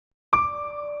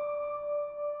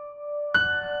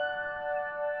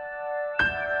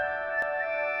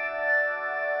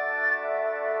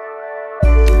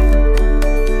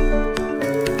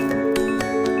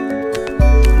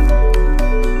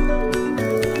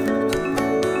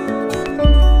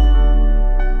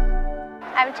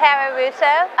I'm Tara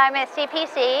Russo. I'm a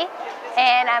CPC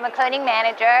and I'm a coding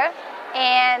manager,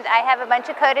 and I have a bunch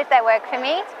of coders that work for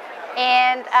me,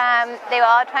 and they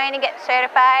were all trying to get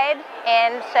certified,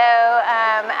 and so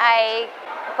I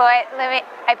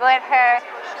bought her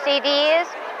CDs,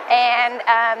 and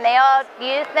they all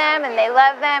used them and they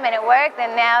love them and it worked,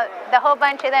 and now the whole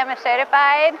bunch of them are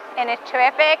certified and it's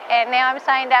terrific, and now I'm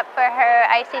signed up for her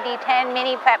ICD-10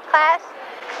 mini prep class,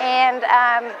 and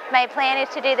my plan is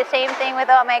to do the same thing with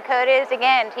all my coders,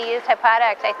 again, to use her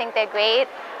products. I think they're great.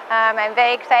 I'm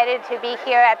very excited to be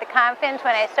here at the conference.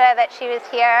 When I saw that she was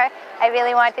here, I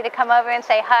really wanted to come over and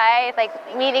say hi. It's like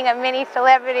meeting a mini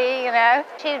celebrity, you know.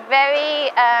 She's very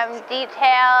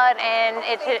detailed, and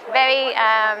it's very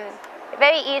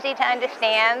easy to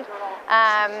understand.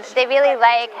 They really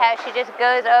like how she just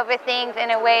goes over things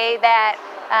in a way that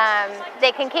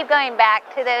they can keep going back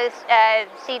to those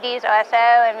CDs also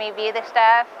and review the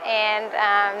stuff, and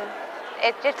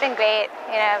it's just been great.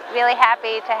 You know, really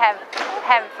happy to have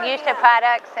used her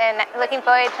products and looking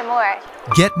forward to more.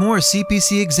 Get more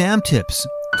CPC exam tips,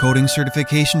 coding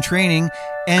certification training,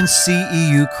 and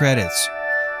CEU credits.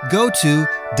 Go to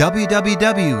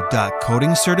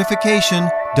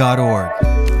www.codingcertification.org.